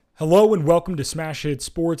Hello and welcome to Smash Hit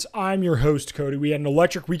Sports. I'm your host, Cody. We had an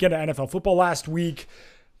electric weekend of NFL football last week,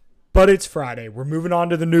 but it's Friday. We're moving on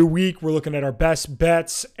to the new week. We're looking at our best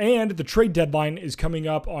bets, and the trade deadline is coming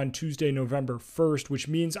up on Tuesday, November 1st, which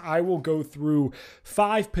means I will go through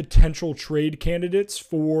 5 potential trade candidates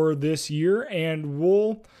for this year, and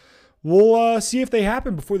we'll see if they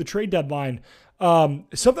happen before the trade deadline.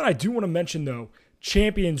 Something I do want to mention, though,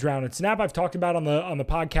 Champions Round. It's an app I've talked about on the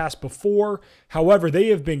podcast before. However, they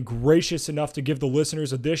have been gracious enough to give the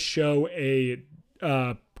listeners of this show a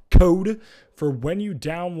code for when you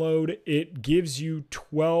download. It gives you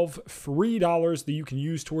 $12 free that you can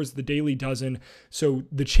use towards the Daily Dozen. So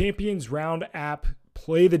the Champions Round app,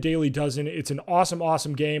 play the Daily Dozen. It's an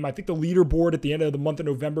awesome game. I think the leaderboard at the end of the month of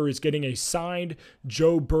November is getting a signed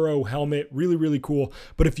Joe Burrow helmet. Really cool.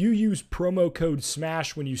 But if you use promo code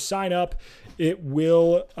SMASH when you sign up, it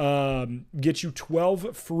will get you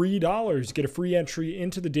 $12 free. Get a free entry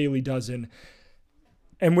into the Daily Dozen.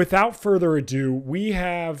 And without further ado, we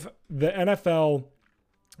have the NFL.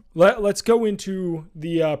 Let's go into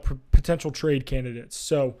the potential trade candidates.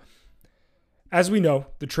 So, as we know,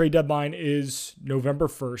 the trade deadline is November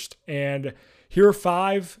 1st, and here are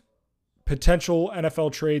 5 potential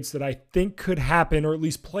NFL trades that I think could happen, or at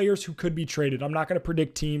least players who could be traded. I'm not going to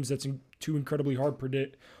predict teams. That's too incredibly hard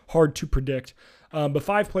to predict. But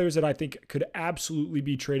 5 players that I think could absolutely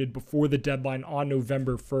be traded before the deadline on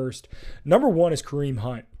November 1st. Number 1 is Kareem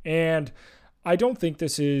Hunt, and I don't think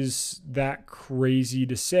this is that crazy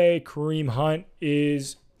to say. Kareem Hunt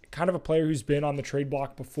is kind of a player who's been on the trade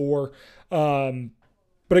block before,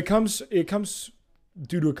 but it comes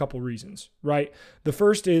due to a couple reasons, right? The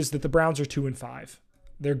first is that the Browns are 2-5.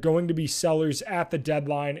 They're going to be sellers at the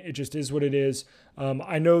deadline. It just is what it is.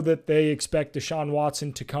 I know that they expect Deshaun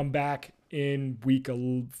Watson to come back in week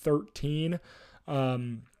 13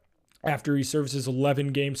 after he serves his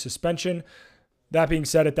 11-game suspension. That being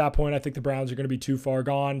said, at that point, I think the Browns are going to be too far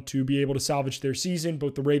gone to be able to salvage their season.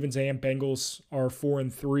 Both the Ravens and Bengals are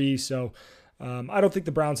 4-3, so I don't think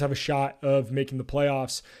the Browns have a shot of making the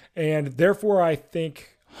playoffs. And therefore, I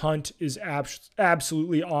think Hunt is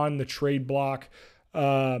absolutely on the trade block.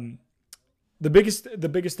 The biggest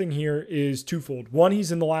thing here is twofold. One,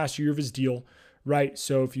 he's in the last year of his deal, right?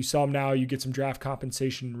 So if you sell him now, you get some draft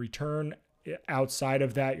compensation in return. Outside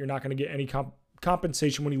of that, you're not going to get any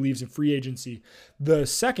compensation when he leaves in free agency. The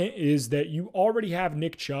second is that you already have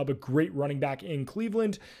Nick Chubb, a great running back in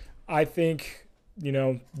Cleveland. I think,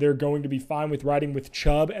 they're going to be fine with riding with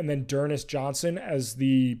Chubb and then D'Ernest Johnson as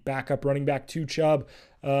the backup running back to Chubb.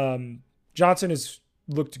 Johnson has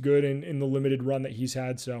looked good in the limited run that he's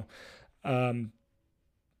had. So I'm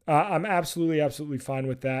absolutely fine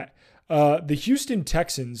with that. The Houston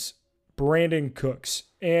Texans, Brandon Cooks.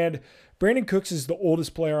 And Brandon Cooks is the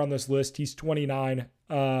oldest player on this list. He's 29.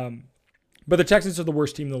 But the Texans are the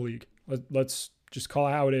worst team in the league. Let's just call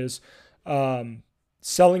it how it is.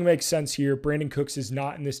 Selling makes sense here. Brandon Cooks is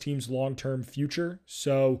not in this team's long-term future.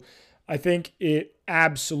 So I think it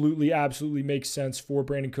absolutely makes sense for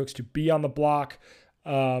Brandon Cooks to be on the block.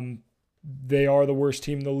 They are the worst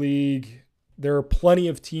team in the league. There are plenty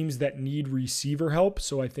of teams that need receiver help.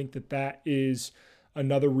 So I think that is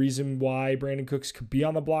another reason why Brandon Cooks could be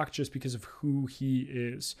on the block, just because of who he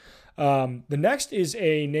is. The next is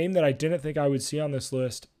a name that I didn't think I would see on this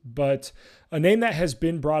list, but a name that has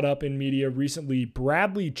been brought up in media recently,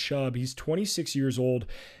 Bradley Chubb. He's 26 years old,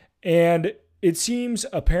 and it seems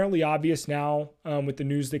apparently obvious now with the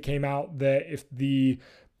news that came out that if the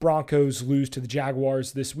Broncos lose to the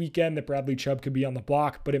Jaguars this weekend, that Bradley Chubb could be on the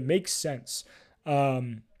block, but it makes sense.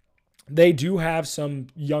 They do have some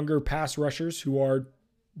younger pass rushers who are,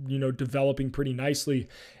 developing pretty nicely.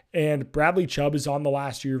 And Bradley Chubb is on the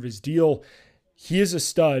last year of his deal. He is a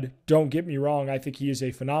stud. Don't get me wrong. I think he is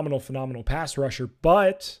a phenomenal pass rusher.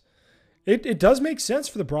 But it does make sense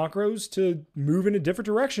for the Broncos to move in a different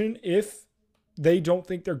direction if they don't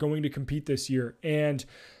think they're going to compete this year. And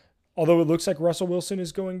although it looks like Russell Wilson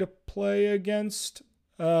is going to play against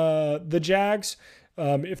the Jags,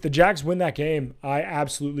 if the Jags win that game, I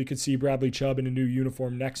absolutely could see Bradley Chubb in a new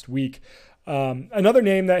uniform next week. Another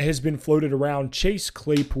name that has been floated around, Chase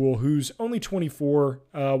Claypool, who's only 24,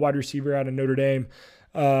 wide receiver out of Notre Dame.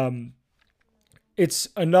 It's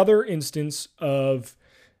another instance of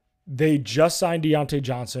they just signed Deontay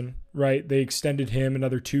Johnson, right? They extended him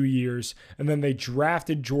another 2 years, and then they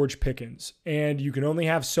drafted George Pickens. And you can only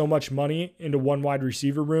have so much money into one wide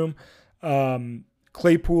receiver room.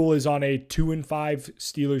 Claypool is on a 2-5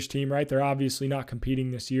 Steelers team, right? They're obviously not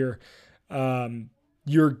competing this year.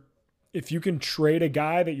 You're if you can trade a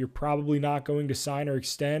guy that you're probably not going to sign or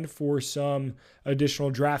extend for some additional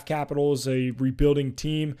draft capital as a rebuilding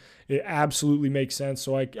team, it absolutely makes sense.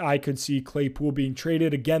 So I could see Claypool being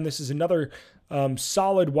traded. Again, this is another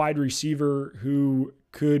solid wide receiver who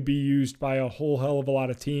could be used by a whole hell of a lot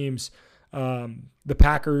of teams. The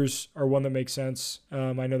Packers are one that makes sense.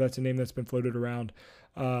 I know that's a name that's been floated around.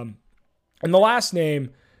 And the last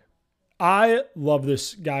name, I love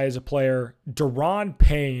this guy as a player. Daron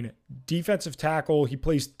Payne, defensive tackle. He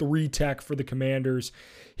plays 3 tech for the Commanders.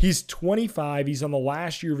 He's 25. He's on the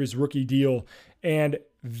last year of his rookie deal. And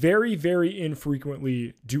very, very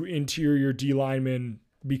infrequently do interior D linemen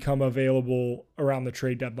become available around the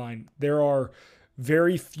trade deadline. There are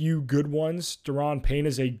very few good ones. Daron Payne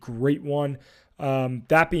is a great one.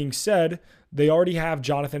 That being said, they already have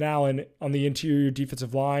Jonathan Allen on the interior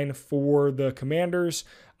defensive line for the Commanders.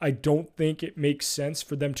 I don't think it makes sense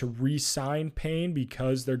for them to re-sign Payne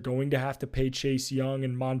because they're going to have to pay Chase Young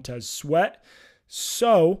and Montez Sweat.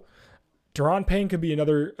 So Daron Payne could be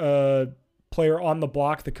another player on the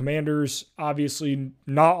block. The Commanders obviously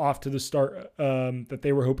not off to the start that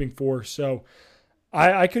they were hoping for. So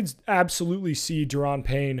I could absolutely see Daron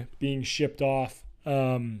Payne being shipped off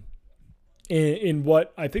in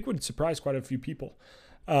what I think would surprise quite a few people.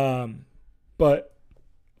 But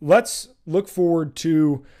let's look forward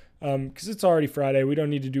to, because it's already Friday, we don't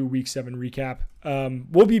need to do a Week 7 recap.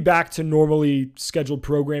 We'll be back to normally scheduled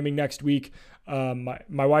programming next week. My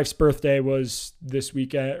wife's birthday was this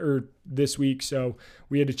week, so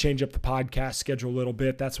we had to change up the podcast schedule a little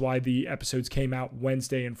bit. That's why the episodes came out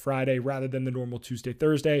Wednesday and Friday rather than the normal Tuesday,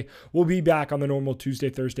 Thursday. We'll be back on the normal Tuesday,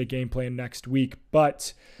 Thursday game plan next week,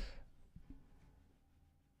 but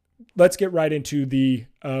let's get right into the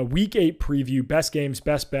Week 8 preview, best games,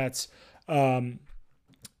 best bets.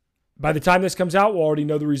 By the time this comes out, we'll already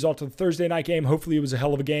know the result of the Thursday night game. Hopefully it was a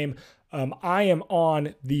hell of a game. I am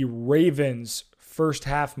on the Ravens first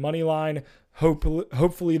half money line.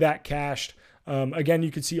 Hopefully that cashed. Again,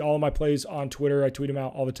 you can see all of my plays on Twitter. I tweet them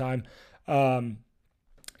out all the time. And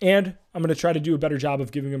I'm going to try to do a better job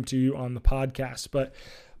of giving them to you on the podcast. But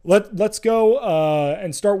let's go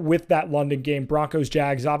and start with that London game,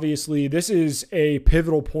 Broncos-Jags. Obviously, this is a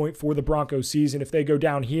pivotal point for the Broncos season. If they go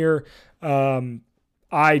down here,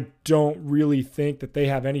 I don't really think that they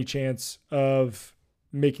have any chance of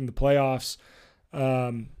making the playoffs.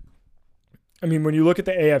 I mean, when you look at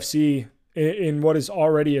the AFC in what is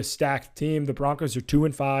already a stacked team, the Broncos are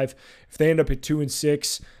 2-5. If they end up at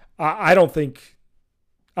 2-6, I don't think,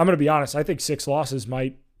 I'm going to be honest, I think 6 losses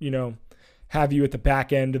might, have you at the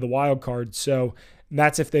back end of the wild card. So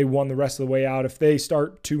that's if they won the rest of the way out. If they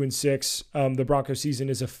start 2-6, the Broncos season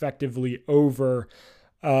is effectively over.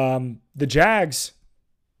 The Jags,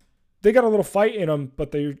 they got a little fight in them,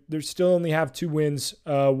 but they still only have 2 wins,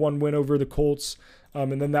 1 win over the Colts,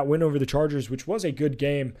 and then that win over the Chargers, which was a good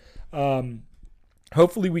game.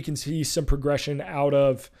 Hopefully we can see some progression out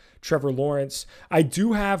of Trevor Lawrence. I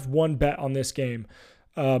do have one bet on this game.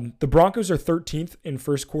 The Broncos are 13th in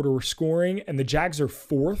first quarter scoring, and the Jags are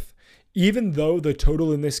 4th, even though the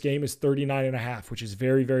total in this game is 39.5, which is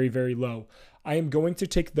very, very, very low. I am going to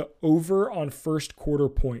take the over on first quarter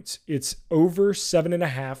points. It's over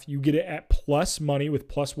 7.5. You get it at plus money with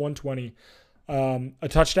plus 120. A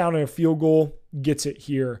touchdown and a field goal gets it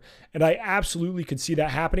here. And I absolutely could see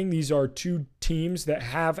that happening. These are 2 teams that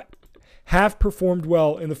have performed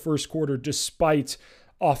well in the first quarter, despite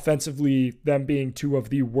offensively them being 2 of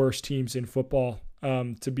the worst teams in football,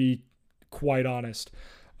 to be quite honest.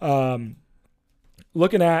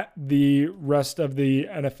 Looking at the rest of the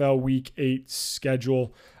NFL Week 8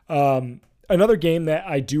 schedule, another game that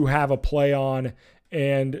I do have a play on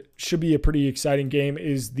and should be a pretty exciting game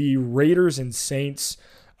is the Raiders and Saints.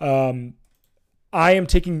 I am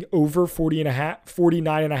taking over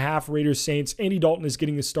 49.5 Raiders Saints. Andy Dalton is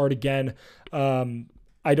getting the start again.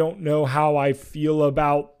 I don't know how I feel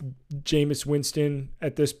about Jameis Winston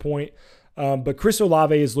at this point. But Chris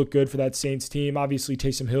Olave has looked good for that Saints team. Obviously,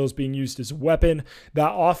 Taysom Hill is being used as a weapon.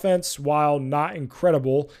 That offense, while not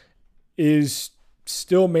incredible, is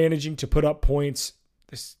still managing to put up points.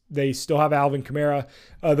 They still have Alvin Kamara.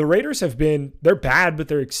 The Raiders they're bad, but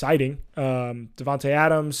they're exciting. Devontae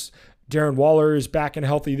Adams, Darren Waller is back and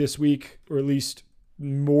healthy this week, or at least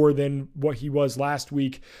more than what he was last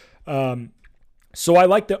week. So I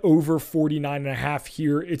like the over 49.5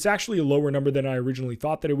 here. It's actually a lower number than I originally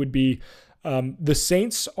thought that it would be. The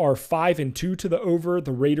Saints are 5-2 to the over.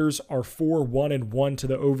 The Raiders are 4-1-1 to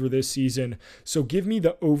the over this season. So give me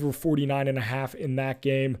the over 49.5 in that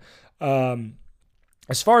game.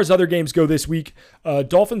 As far as other games go this week,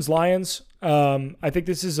 Dolphins-Lions, I think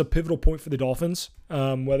this is a pivotal point for the Dolphins,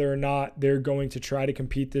 whether or not they're going to try to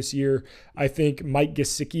compete this year. I think Mike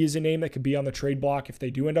Gesicki is a name that could be on the trade block if they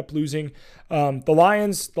do end up losing. The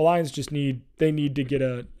Lions just need to get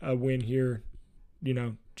a win here,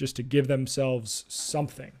 just to give themselves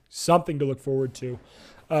something to look forward to.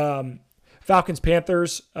 Falcons,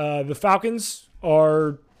 Panthers. The Falcons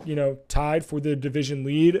are, tied for the division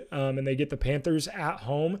lead, and they get the Panthers at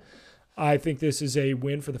home. I think this is a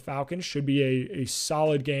win for the Falcons. Should be a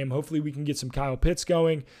solid game. Hopefully we can get some Kyle Pitts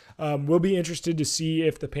going. We'll be interested to see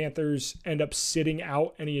if the Panthers end up sitting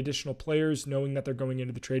out any additional players, knowing that they're going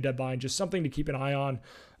into the trade deadline. Just something to keep an eye on.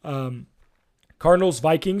 Cardinals,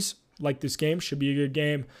 Vikings, like this game. Should be a good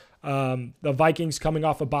game. The Vikings coming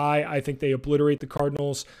off a bye. I think they obliterate the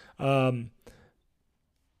Cardinals. A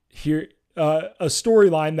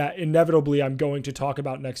storyline that inevitably I'm going to talk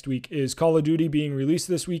about next week is Call of Duty being released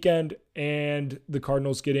this weekend and the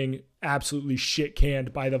Cardinals getting absolutely shit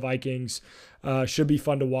canned by the Vikings. Should be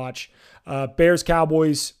fun to watch. Bears,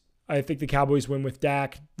 Cowboys. I think the Cowboys win with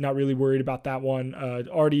Dak. Not really worried about that one.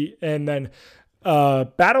 And then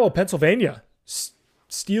Battle of Pennsylvania.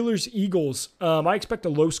 Steelers, Eagles. I expect a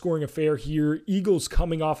low-scoring affair here. Eagles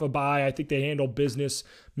coming off a bye. I think they handle business,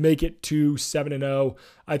 make it to 7-0.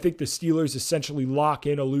 I think the Steelers essentially lock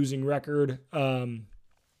in a losing record,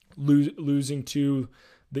 losing to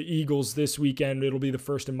the Eagles this weekend. It'll be the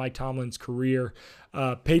first in Mike Tomlin's career.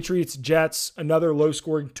 Patriots, Jets, another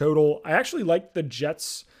low-scoring total. I actually like the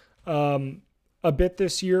Jets a bit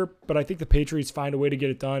this year, but I think the Patriots find a way to get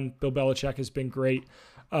it done. Bill Belichick has been great.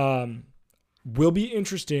 Will be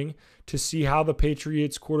interesting to see how the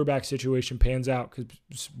Patriots quarterback situation pans out,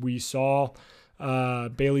 because we saw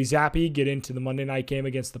Bailey Zappi get into the Monday night game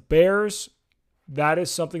against the Bears. That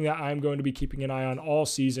is something that I'm going to be keeping an eye on all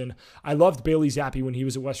season. I loved Bailey Zappi when he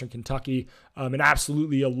was at Western Kentucky, an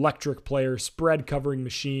absolutely electric player, spread covering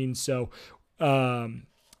machine. So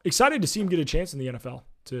excited to see him get a chance in the NFL,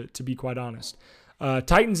 to be quite honest.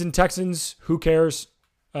 Titans and Texans, who cares?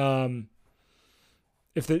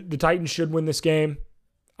 If the Titans should win this game,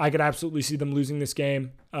 I could absolutely see them losing this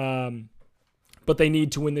game. But they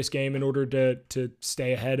need to win this game in order to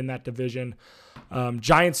stay ahead in that division.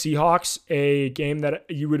 Giants, Seahawks, a game that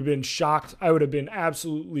you would have been shocked. I'd have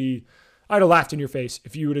laughed in your face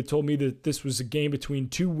if you would have told me that this was a game between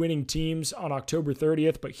two winning teams on October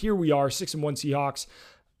 30th. But here we are, 6-1 Seahawks,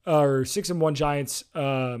 or 6-1 Giants,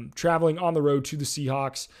 traveling on the road to the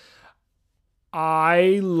Seahawks.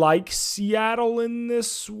 I like Seattle in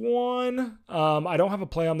this one. I don't have a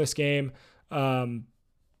play on this game.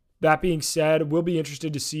 That being said, we'll be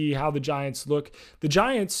interested to see how the Giants look. The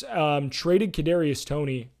Giants traded Kadarius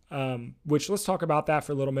Toney, which let's talk about that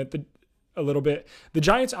for a little bit. The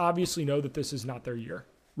Giants obviously know that this is not their year,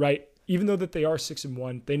 right? Even though that they are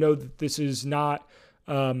 6-1, they know that this is not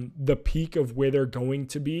the peak of where they're going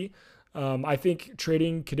to be. I think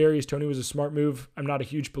trading Kadarius Toney was a smart move. I'm not a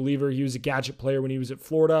huge believer. He was a gadget player when he was at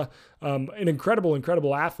Florida. An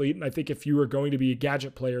incredible athlete. And I think if you were going to be a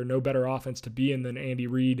gadget player, no better offense to be in than Andy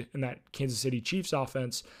Reid and that Kansas City Chiefs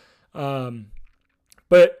offense.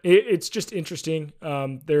 But it's just interesting.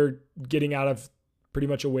 They're getting out of pretty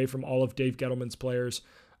much away from all of Dave Gettleman's players.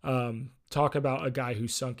 Talk about a guy who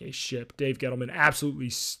sunk a ship. Dave Gettleman absolutely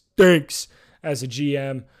stinks as a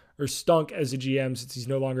GM. Or stunk as a GM since he's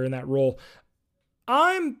no longer in that role.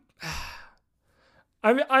 I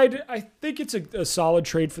think it's a solid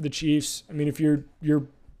trade for the Chiefs. I mean, if you're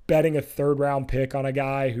betting a third round pick on a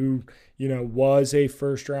guy who, was a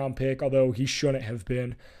first round pick, although he shouldn't have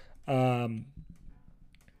been. That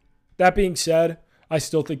being said, I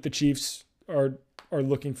still think the Chiefs are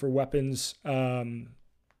looking for weapons. They're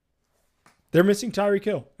missing Tyreek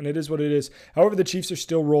Hill, and it is what it is. However, the Chiefs are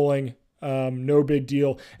still rolling. No big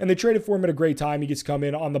deal. And they traded for him at a great time. He gets to come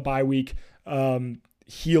in on the bye week,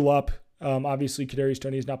 heal up. Obviously, Kadarius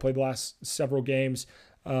Toney has not played the last several games.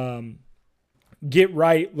 Get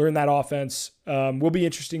right, learn that offense. Will be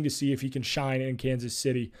interesting to see if he can shine in Kansas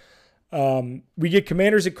City. We get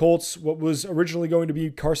Commanders at Colts. What was originally going to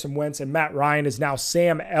be Carson Wentz and Matt Ryan is now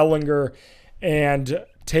Sam Ehlinger and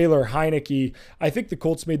Taylor Heineke. I think the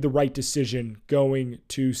Colts made the right decision going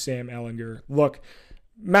to Sam Ehlinger. Look,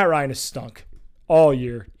 Matt Ryan has stunk all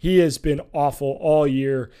year. He has been awful all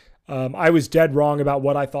year. I was dead wrong about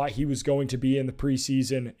what I thought he was going to be in the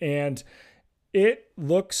preseason, and it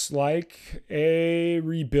looks like a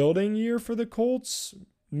rebuilding year for the Colts.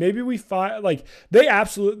 Maybe we find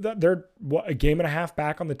they're a game and a half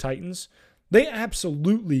back on the Titans. They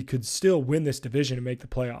absolutely could still win this division and make the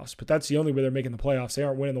playoffs, but that's the only way they're making the playoffs. They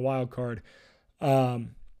aren't winning the wild card. The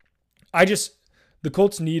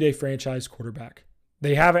Colts need a franchise quarterback.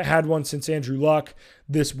 They haven't had one since Andrew Luck.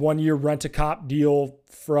 This 1-year rent-a-cop deal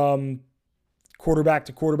from quarterback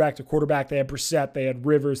to quarterback to quarterback. They had Brissett, they had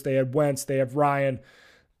Rivers, they had Wentz, they have Ryan.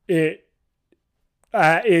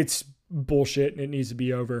 It's bullshit and it needs to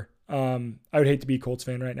be over. I would hate to be a Colts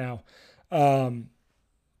fan right now.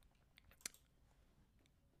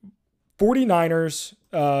 49ers,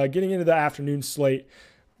 getting into the afternoon slate,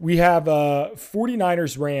 we have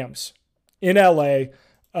 49ers Rams in LA.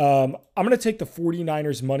 I'm going to take the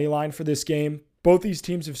 49ers money line for this game. Both these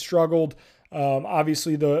teams have struggled.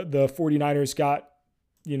 Obviously, the 49ers got,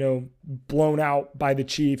 blown out by the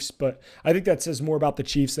Chiefs, but I think that says more about the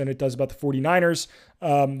Chiefs than it does about the 49ers.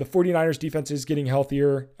 The 49ers defense is getting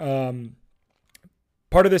healthier.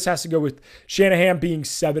 Part of this has to go with Shanahan being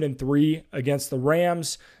 7-3 against the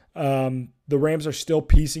Rams. The Rams are still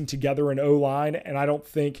piecing together an O-line, and I don't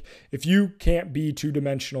think if you can't be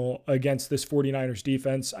two-dimensional against this 49ers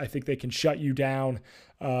defense, I think they can shut you down.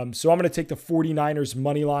 So I'm going to take the 49ers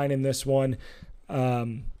money line in this one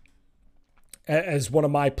as one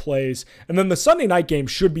of my plays. And then the Sunday night game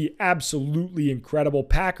should be absolutely incredible.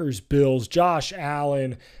 Packers, Bills, Josh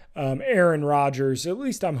Allen, Aaron Rodgers. At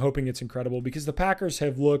least I'm hoping it's incredible because the Packers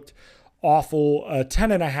have looked awful.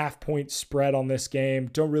 10.5 point spread on this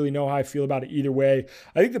game. Don't really know how I feel about it either way.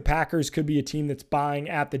 I think the Packers could be a team that's buying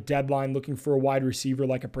at the deadline, looking for a wide receiver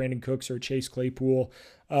like a Brandon Cooks or a Chase Claypool.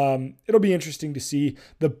 It'll be interesting to see.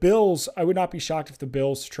 The Bills, I would not be shocked if the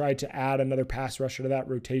Bills tried to add another pass rusher to that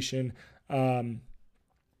rotation.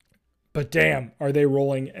 But damn, are they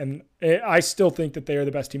rolling? And I still think that they are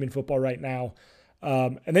the best team in football right now.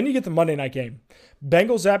 And then you get the Monday night game.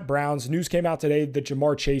 Bengals at Browns. News came out today that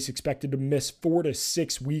Jamar Chase expected to miss 4 to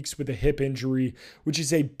 6 weeks with a hip injury, which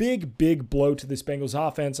is a big, big blow to this Bengals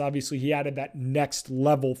offense. Obviously, he added that next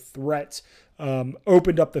level threat,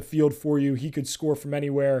 opened up the field for you. He could score from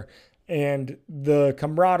anywhere. And the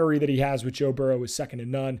camaraderie that he has with Joe Burrow is second to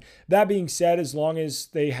none. That being said, as long as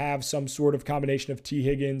they have some sort of combination of T.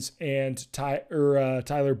 Higgins and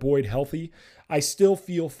Tyler Boyd healthy, I still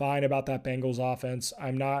feel fine about that Bengals offense.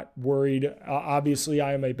 I'm not worried. Obviously,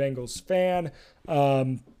 I am a Bengals fan,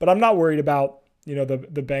 but I'm not worried about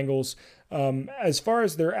the Bengals. As far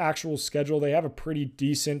as their actual schedule, they have a pretty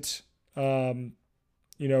decent run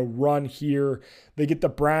here. They get the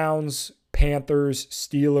Browns, Panthers,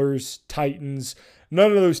 Steelers, Titans.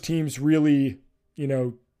 None of those teams really,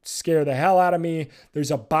 scare the hell out of me.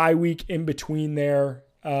 There's a bye week in between there.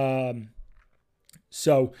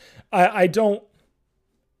 So I don't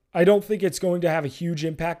think it's going to have a huge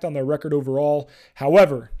impact on their record overall.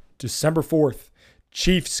 However, December 4th,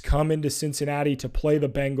 Chiefs come into Cincinnati to play the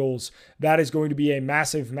Bengals. That is going to be a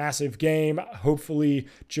massive, massive game. Hopefully,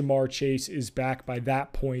 Jamar Chase is back by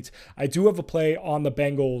that point. I do have a play on the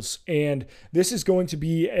Bengals, and this is going to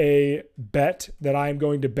be a bet that I am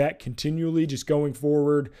going to bet continually just going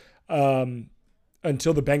forward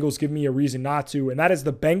until the Bengals give me a reason not to, and that is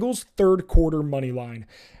the Bengals third quarter money line.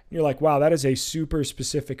 You're like, wow, that is a super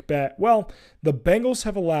specific bet. Well, the Bengals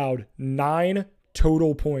have allowed 9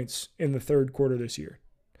 total points in the third quarter this year.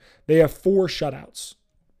 They have 4 shutouts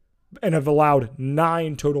and have allowed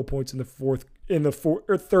 9 total points in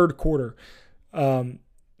the third quarter. Haven't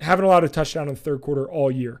allowed a touchdown in the third quarter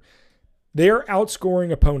all year. They are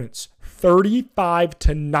outscoring opponents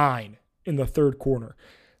 35-9 in the third quarter.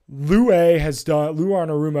 Lou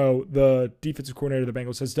Anarumo, the defensive coordinator of the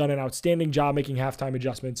Bengals, has done an outstanding job making halftime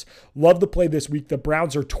adjustments. Love the play this week. The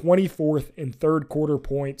Browns are 24th in third quarter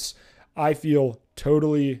points. I feel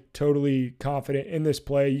totally, totally confident in this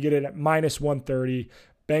play. You get it at -130.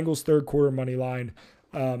 Bengals third quarter money line.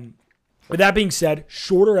 With that being said,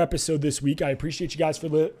 shorter episode this week. I appreciate you guys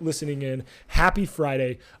for listening in. Happy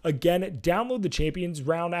Friday. Again, download the Champions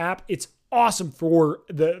Round app. It's awesome for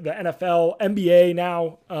the NFL, NBA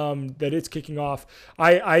now that it's kicking off.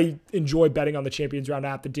 I enjoy betting on the Champions Round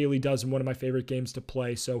app. The Daily Dozen, one of my favorite games to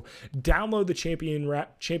play. So download the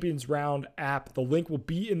Champions Round app. The link will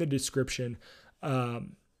be in the description.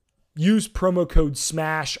 Use promo code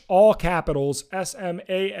SMASH, all capitals,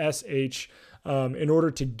 SMASH, in order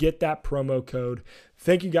to get that promo code.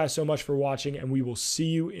 Thank you guys so much for watching, and we will see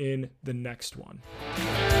you in the next one.